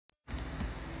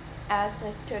As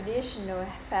a traditional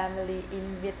family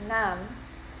in Vietnam,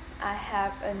 I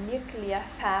have a nuclear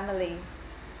family.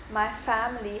 My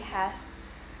family has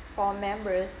 4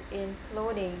 members,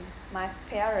 including my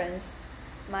parents,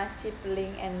 my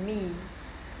sibling, and me.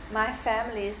 My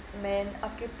family's main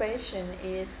occupation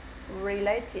is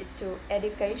related to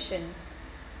education.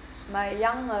 My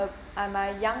younger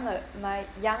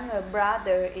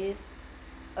brother is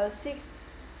a 6th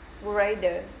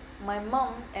grader. My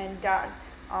mom and dad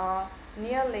are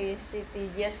nearly 60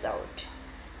 years old.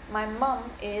 My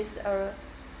mom is a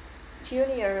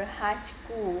junior high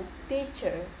school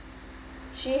teacher.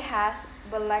 She has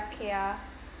black hair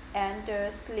and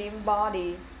a slim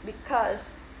body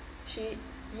because she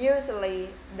usually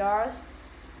does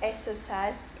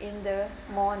exercise in the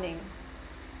morning.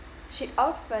 She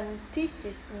often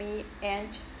teaches me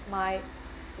and my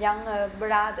younger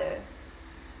brother.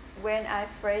 When I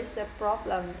face a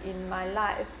problem in my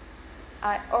life,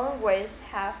 I always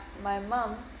have my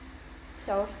mom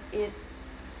solve it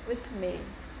with me.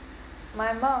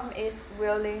 My mom is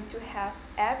willing to help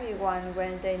everyone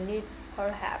when they need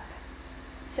her help,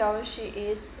 so she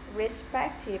is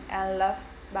respected and loved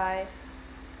by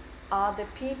other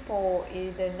people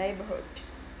in the neighborhood.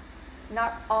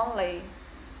 Not only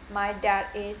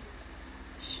that,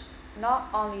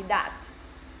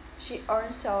 she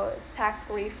also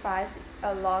sacrifices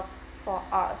a lot for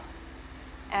us,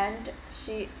 and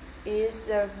she is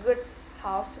a good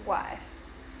housewife.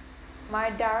 My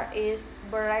dad is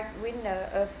breadwinner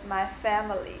of my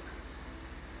family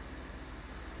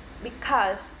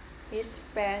because he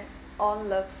spends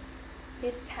all of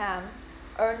his time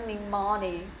earning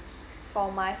money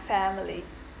for my family.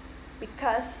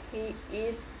 Because he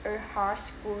is a high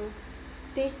school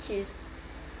teacher,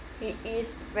 he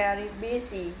is very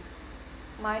busy.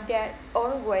 My dad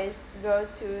always goes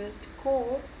to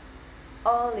school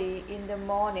early in the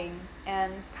morning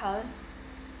and comes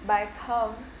back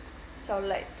home so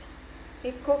late.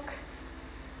 He cooks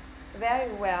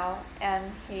very well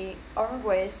and he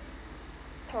always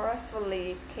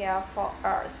thoroughly cares for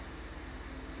us.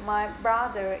 My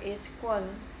brother is Tuần.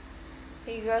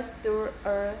 He goes to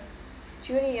a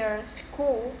junior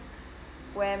school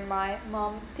where my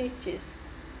mom teaches.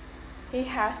 He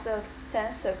has a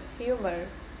sense of humor.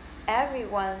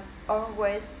 Everyone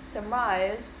always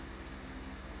smiles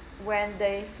when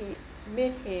they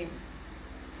meet him.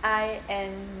 I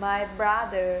and my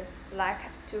brother like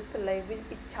to play with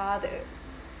each other.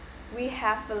 We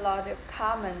have a lot of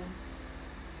common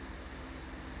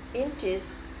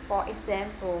interests. For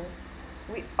example,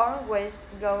 we always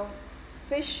go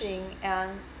fishing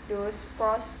and do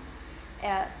sports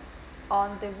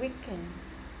on the weekend.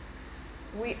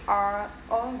 We are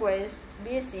always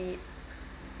busy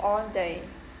all day.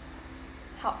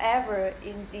 However,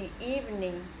 in the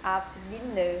evening after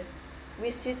dinner,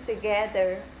 we sit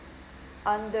together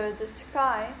under the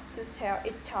sky to tell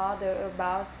each other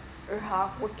about a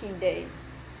hard working day.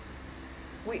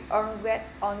 We all get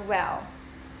on well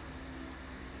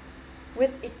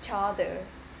with each other,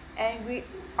 and we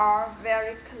are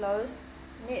very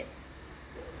close-knit.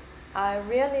 I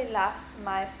really love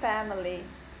my family.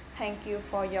 Thank you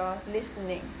for your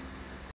listening.